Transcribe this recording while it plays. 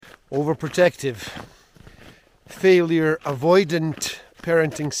overprotective, failure-avoidant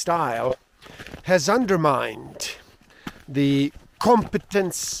parenting style has undermined the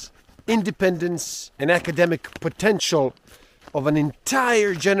competence, independence, and academic potential of an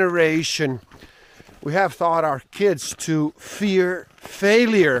entire generation. We have taught our kids to fear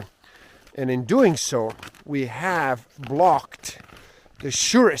failure, and in doing so, we have blocked the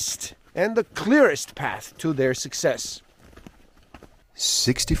surest and the clearest path to their success.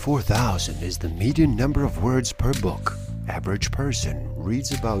 64,000 is the median number of words per book. Average person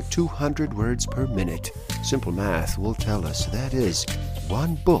reads about 200 words per minute. Simple math will tell us that is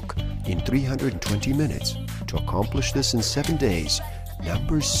one book in 320 minutes. To accomplish this in 7 days,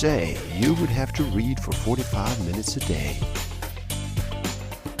 numbers say you would have to read for 45 minutes a day.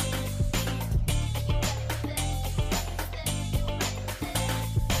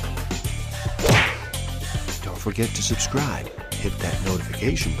 Don't forget to subscribe. Hit that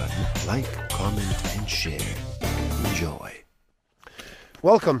notification button, like, comment, and share. Enjoy.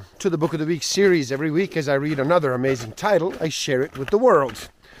 Welcome to the Book of the Week series. Every week as I read another amazing title, I share it with the world.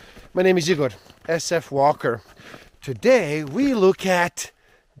 My name is Igor S.F. Walker. Today we look at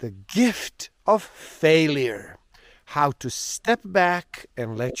the gift of failure. How to step back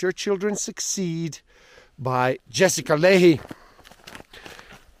and let your children succeed by Jessica Lahey.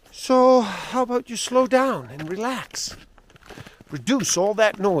 So how about you slow down and relax? Reduce all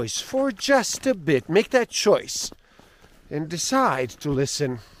that noise for just a bit. Make that choice and decide to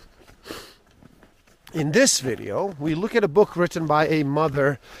listen. In this video, we look at a book written by a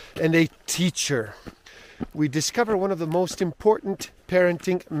mother and a teacher. We discover one of the most important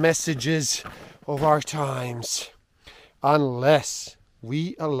parenting messages of our times. Unless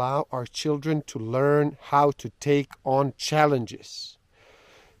we allow our children to learn how to take on challenges,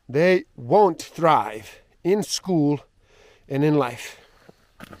 they won't thrive in school and in life.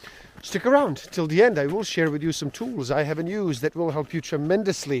 Stick around till the end. I will share with you some tools I haven't used that will help you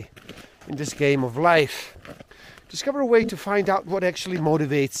tremendously in this game of life. Discover a way to find out what actually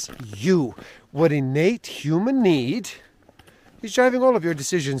motivates you, what innate human need is driving all of your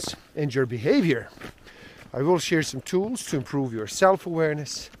decisions and your behavior. I will share some tools to improve your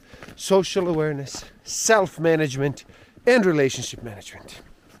self-awareness, social awareness, self-management, and relationship management.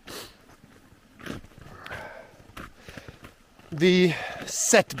 The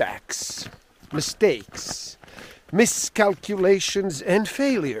setbacks, mistakes, miscalculations, and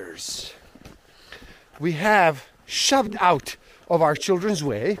failures we have shoved out of our children's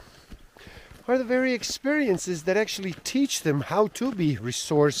way are the very experiences that actually teach them how to be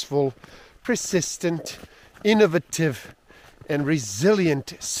resourceful, persistent, innovative, and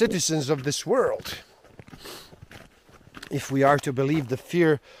resilient citizens of this world. If we are to believe the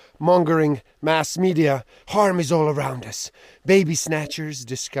fear-mongering mass media, harm is all around us. Baby snatchers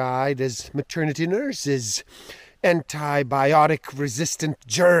disguised as maternity nurses, antibiotic-resistant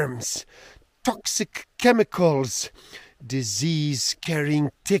germs, toxic chemicals,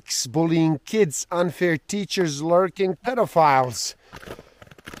 disease-carrying ticks bullying kids, unfair teachers lurking pedophiles.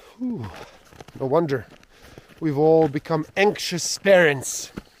 No wonder we've all become anxious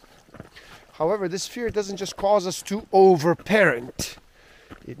parents. However, this fear doesn't just cause us to overparent.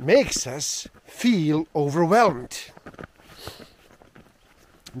 It makes us feel overwhelmed.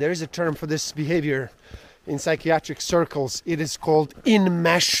 There is a term for this behavior in psychiatric circles. It is called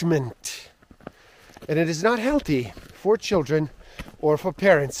enmeshment. And it is not healthy for children or for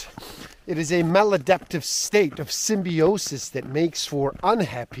parents. It is a maladaptive state of symbiosis that makes for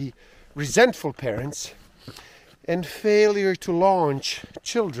unhappy, resentful parents and failure to launch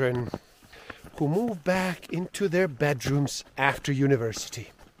children who move back into their bedrooms after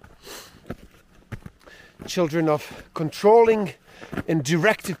university. Children of controlling and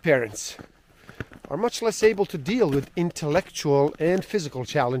directive parents are much less able to deal with intellectual and physical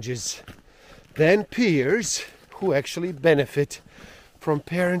challenges than peers who actually benefit from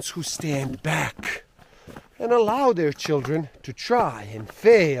parents who stand back and allow their children to try and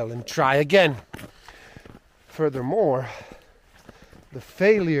fail and try again. Furthermore, the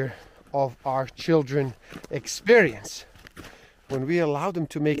failure of our children experience when we allow them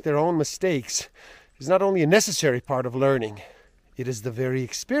to make their own mistakes is not only a necessary part of learning, it is the very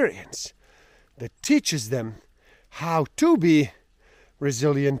experience that teaches them how to be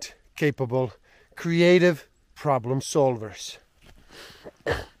resilient, capable, creative problem solvers.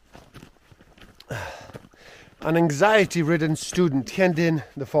 An anxiety-ridden student handed in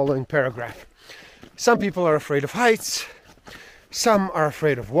the following paragraph. Some people are afraid of heights. Some are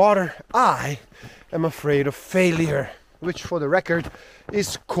afraid of water. I am afraid of failure, which for the record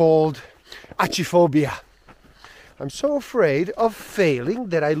is called achyphobia. I'm so afraid of failing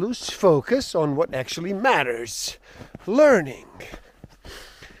that I lose focus on what actually matters, learning.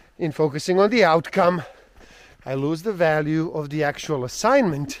 In focusing on the outcome, I lose the value of the actual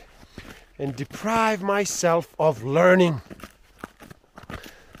assignment and deprive myself of learning.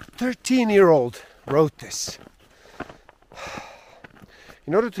 13-year-old wrote this.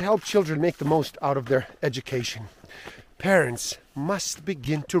 In order to help children make the most out of their education, parents must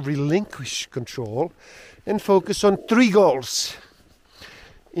begin to relinquish control and focus on 3 goals: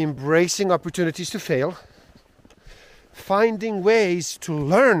 embracing opportunities to fail, finding ways to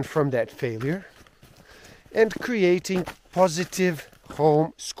learn from that failure, and creating positive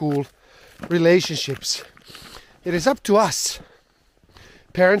home-school relationships. It is up to us.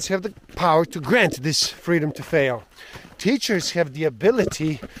 Parents have the power to grant this freedom to fail. Teachers have the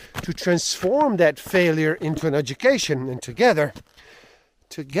ability to transform that failure into an education, and together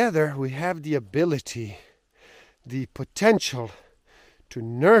we have the ability, the potential to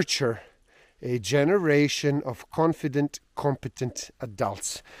nurture a generation of confident, competent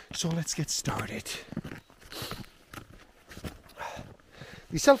adults. So let's get started.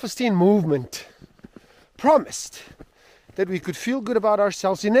 The self-esteem movement promised that we could feel good about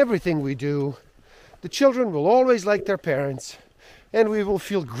ourselves in everything we do. The children will always like their parents, and we will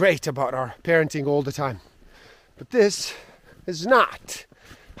feel great about our parenting all the time. But this is not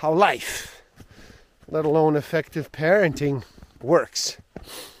how life, let alone effective parenting, works.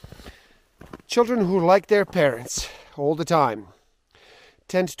 Children who like their parents all the time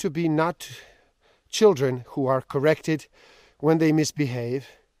tend to be not children who are corrected when they misbehave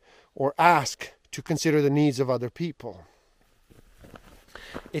or ask to consider the needs of other people.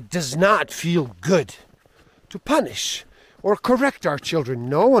 It does not feel good to punish or correct our children.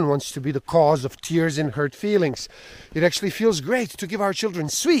 No one wants to be the cause of tears and hurt feelings. It actually feels great to give our children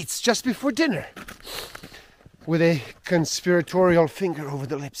sweets just before dinner with a conspiratorial finger over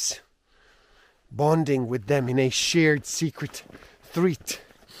the lips, bonding with them in a shared secret threat.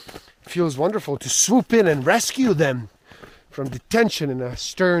 It feels wonderful to swoop in and rescue them from detention and a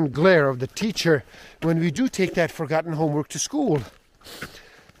stern glare of the teacher when we do take that forgotten homework to school.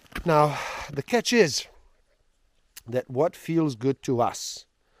 Now, the catch is that what feels good to us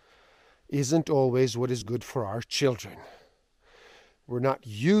isn't always what is good for our children. We're not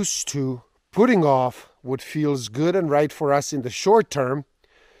used to putting off what feels good and right for us in the short term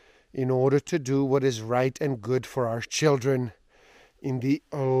in order to do what is right and good for our children in the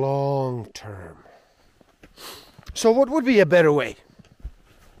long term. So what would be a better way?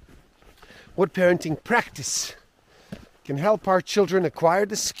 What parenting practice can help our children acquire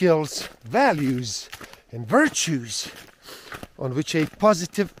the skills, values, and virtues on which a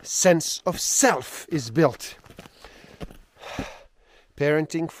positive sense of self is built?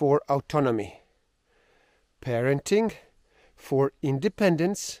 Parenting for autonomy. Parenting for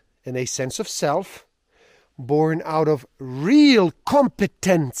independence and a sense of self born out of real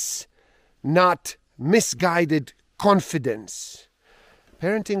competence, not misguided confidence.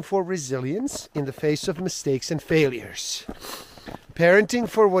 Parenting for resilience in the face of mistakes and failures. Parenting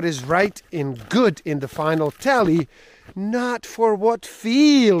for what is right and good in the final tally, not for what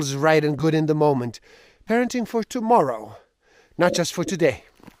feels right and good in the moment. Parenting for tomorrow, not just for today.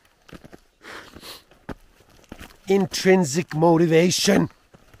 Intrinsic motivation,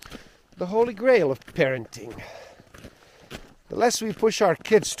 the holy grail of parenting. The less we push our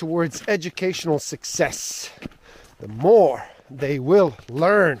kids towards educational success, the more they will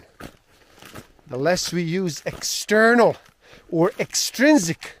learn. The less we use external or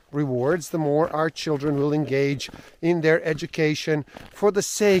extrinsic rewards, the more our children will engage in their education for the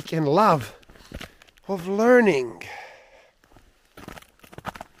sake and love of learning.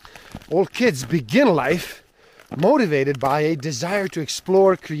 All kids begin life motivated by a desire to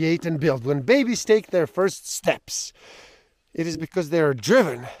explore, create, and build. When babies take their first steps, it is because they are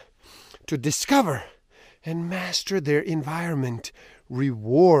driven to discover and master their environment.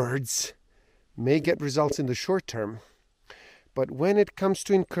 Rewards may get results in the short term, but when it comes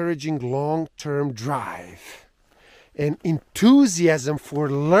to encouraging long-term drive and enthusiasm for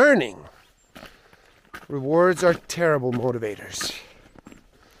learning, rewards are terrible motivators.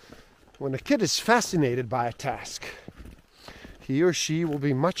 When a kid is fascinated by a task, he or she will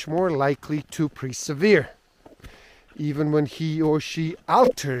be much more likely to persevere, even when he or she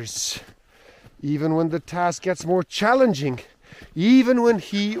alters, even when the task gets more challenging, even when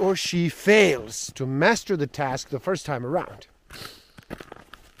he or she fails to master the task the first time around.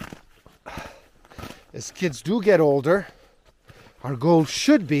 As kids do get older, our goal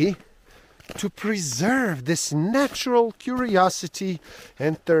should be to preserve this natural curiosity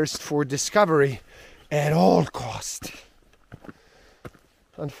and thirst for discovery, at all cost.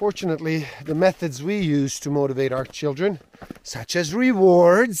 Unfortunately, the methods we use to motivate our children, such as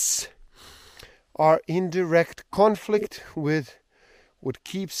rewards, are in direct conflict with what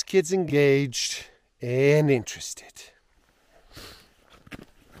keeps kids engaged and interested.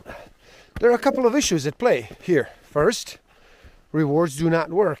 There are a couple of issues at play here. First, rewards do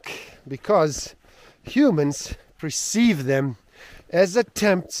not work because humans perceive them as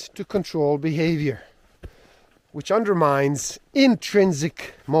attempts to control behavior, which undermines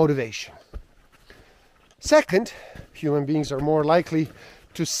intrinsic motivation. Second, human beings are more likely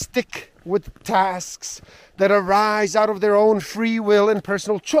to stick with tasks that arise out of their own free will and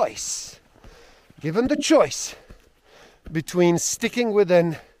personal choice. Given the choice between sticking with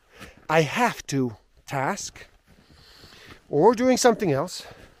an "I have to" task or doing something else,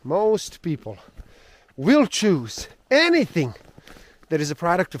 most people will choose anything that is a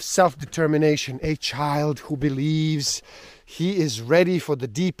product of self-determination. A child who believes he is ready for the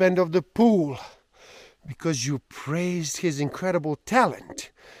deep end of the pool because you praised his incredible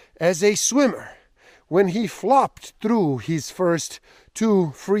talent as a swimmer when he flopped through his first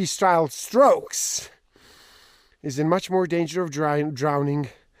 2 freestyle strokes is in much more danger of drowning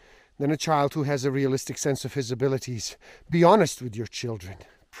than a child who has a realistic sense of his abilities. Be honest with your children.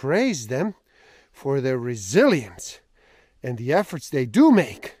 Praise them for their resilience and the efforts they do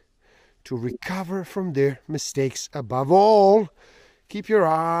make to recover from their mistakes. Above all, keep your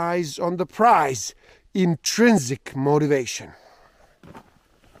eyes on the prize, intrinsic motivation.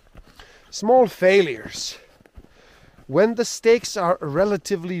 Small failures, when the stakes are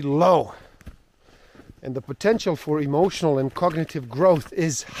relatively low and the potential for emotional and cognitive growth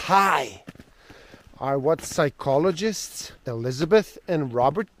is high, are what psychologists Elizabeth and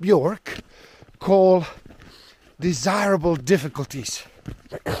Robert Bjork call desirable difficulties.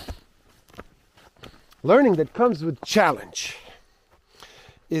 Learning that comes with challenge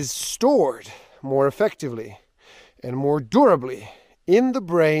is stored more effectively and more durably in the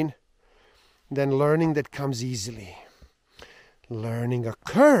brain than learning that comes easily. Learning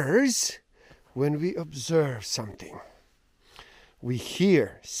occurs when we observe something. We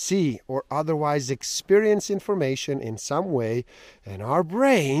hear, see, or otherwise experience information in some way, and our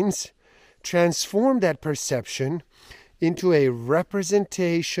brains transform that perception into a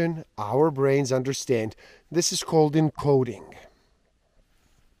representation our brains understand. This is called encoding.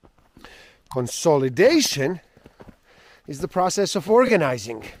 Consolidation is the process of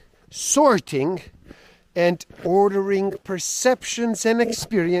organizing, sorting, and ordering perceptions and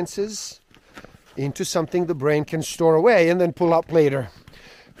experiences into something the brain can store away and then pull up later.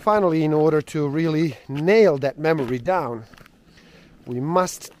 Finally, in order to really nail that memory down, we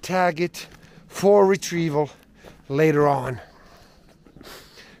must tag it for retrieval later on.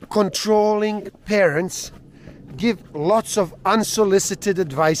 Controlling parents give lots of unsolicited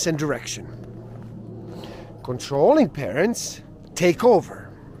advice and direction. Controlling parents take over.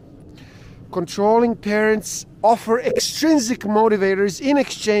 Controlling parents offer extrinsic motivators in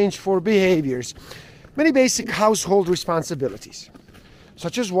exchange for behaviors. Many basic household responsibilities,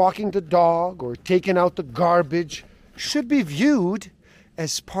 such as walking the dog or taking out the garbage, should be viewed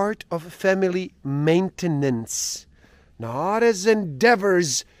as part of family maintenance, not as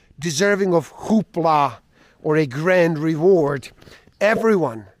endeavors deserving of hoopla or a grand reward.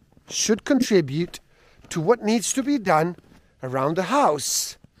 Everyone should contribute to what needs to be done around the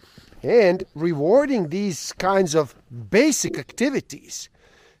house. And rewarding these kinds of basic activities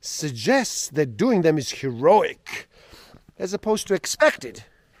suggests that doing them is heroic, as opposed to expected.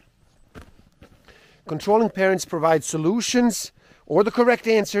 Controlling parents provide solutions or the correct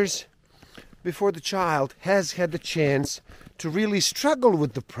answers before the child has had the chance to really struggle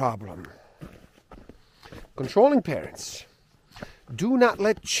with the problem. Controlling parents do not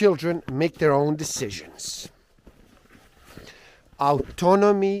let children make their own decisions.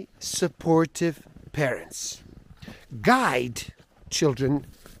 Autonomy supportive parents guide children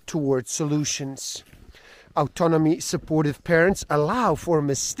towards solutions. Autonomy supportive parents allow for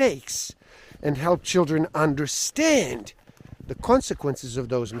mistakes and help children understand the consequences of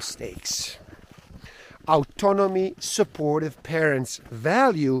those mistakes. Autonomy supportive parents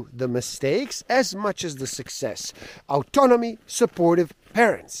value the mistakes as much as the success. Autonomy supportive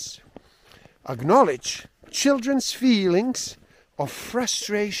parents acknowledge children's feelings of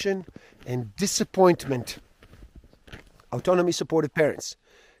frustration and disappointment. Autonomy supportive parents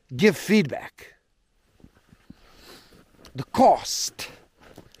give feedback. The cost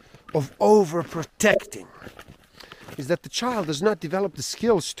of overprotecting is that the child does not develop the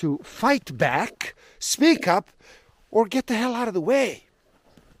skills to fight back, speak up, or get the hell out of the way.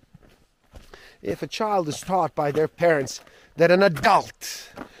 If a child is taught by their parents that an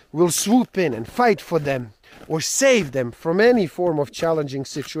adult will swoop in and fight for them or save them from any form of challenging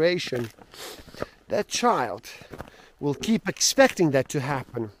situation, that child will keep expecting that to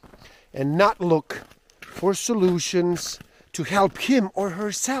happen and not look for solutions to help him or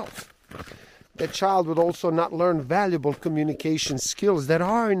herself. That child would also not learn valuable communication skills that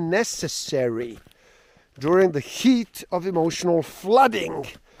are necessary during the heat of emotional flooding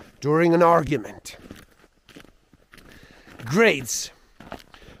during an argument. Grades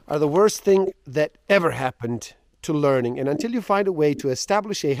are the worst thing that ever happened to learning, and until you find a way to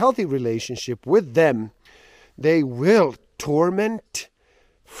establish a healthy relationship with them, they will torment,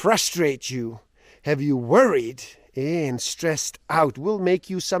 frustrate you, have you worried and stressed out, will make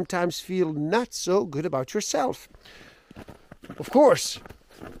you sometimes feel not so good about yourself. Of course,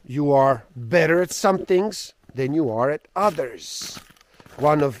 you are better at some things than you are at others.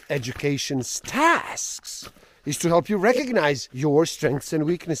 One of education's tasks is to help you recognize your strengths and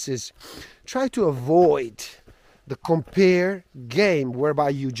weaknesses. Try to avoid the compare game, whereby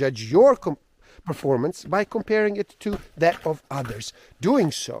you judge your performance by comparing it to that of others.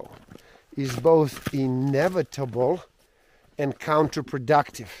 Doing so is both inevitable and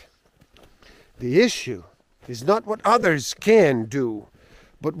counterproductive. The issue is not what others can do,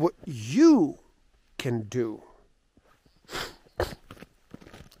 but what you can do.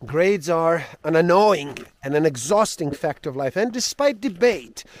 Grades are an annoying and an exhausting fact of life, and despite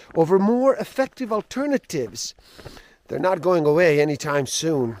debate over more effective alternatives, they're not going away anytime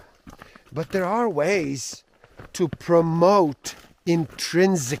soon. But there are ways to promote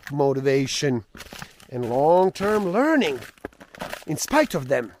intrinsic motivation and long-term learning in spite of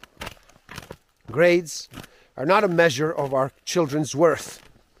them. Grades are not a measure of our children's worth,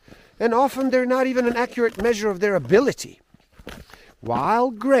 and often they're not even an accurate measure of their ability. While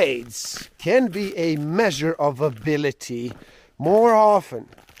grades can be a measure of ability, more often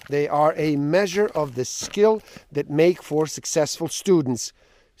they are a measure of the skill that make for successful students.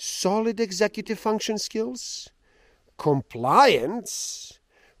 Solid executive function skills, compliance,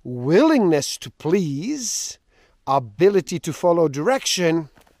 willingness to please, ability to follow direction,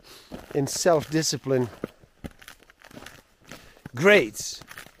 and self-discipline. Grades,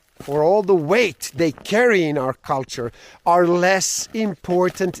 for all the weight they carry in our culture, are less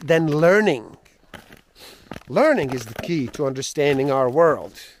important than learning. Learning is the key to understanding our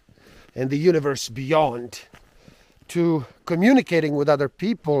world and the universe beyond, to communicating with other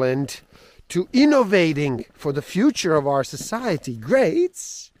people, and to innovating for the future of our society.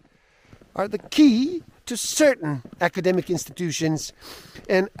 Grades are the key to certain academic institutions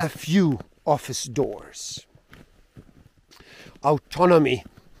and a few office doors. Autonomy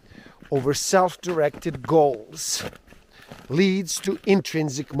over self-directed goals leads to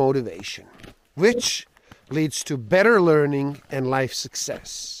intrinsic motivation, which leads to better learning and life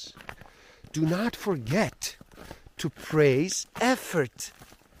success. Do not forget to praise effort,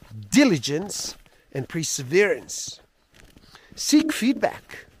 diligence, and perseverance. Seek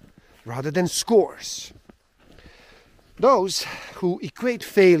feedback rather than scores. Those who equate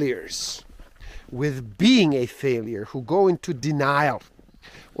failures with being a failure, who go into denial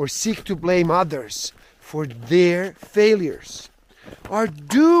or seek to blame others for their failures, are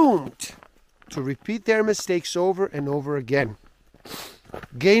doomed to repeat their mistakes over and over again,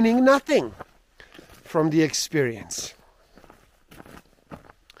 gaining nothing from the experience.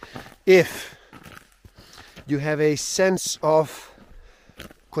 If you have a sense of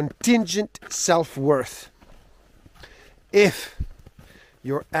contingent self-worth, if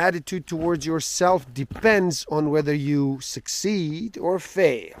your attitude towards yourself depends on whether you succeed or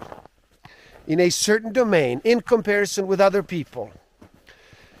fail in a certain domain in comparison with other people,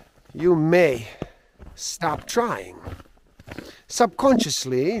 you may stop trying.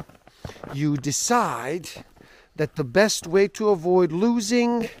 Subconsciously, you decide that the best way to avoid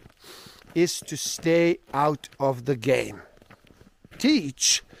losing is to stay out of the game.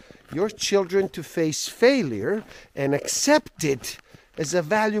 Teach your children to face failure and accept it as a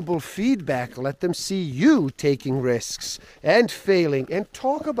valuable feedback. Let them see you taking risks and failing, and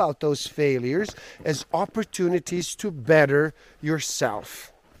talk about those failures as opportunities to better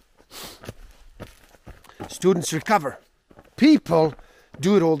yourself. Students recover. People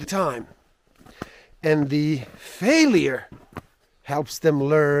do it all the time. And the failure helps them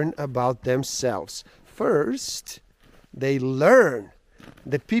learn about themselves. First, they learn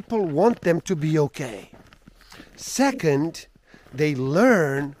that people want them to be okay. Second, they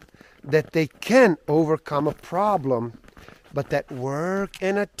learn that they can overcome a problem, but that work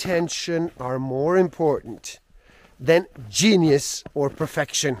and attention are more important than genius or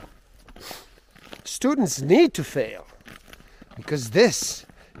perfection. Students need to fail because this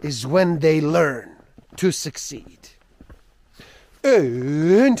is when they learn to succeed.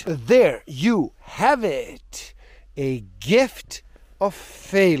 And there you have it, a gift of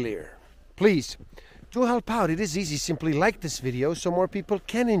failure. Please, to help out, it is easy. Simply like this video so more people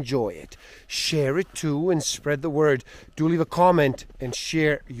can enjoy it. Share it too and spread the word. Do leave a comment and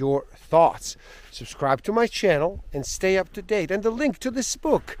share your thoughts. Subscribe to my channel and stay up to date. And the link to this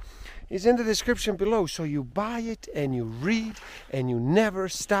book is in the description below, so you buy it and you read and you never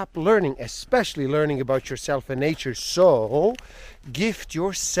stop learning, especially learning about yourself and nature. So gift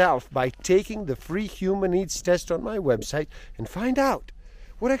yourself by taking the free human needs test on my website and find out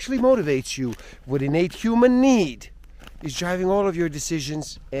what actually motivates you, what innate human need is driving all of your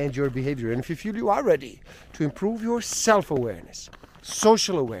decisions and your behavior. And if you feel you are ready to improve your self-awareness,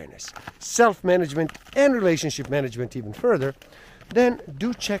 social awareness, self-management, and relationship management even further, then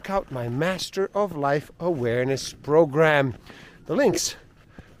do check out my Master of Life Awareness program. The links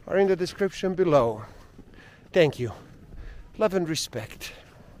are in the description below. Thank you. Love and respect.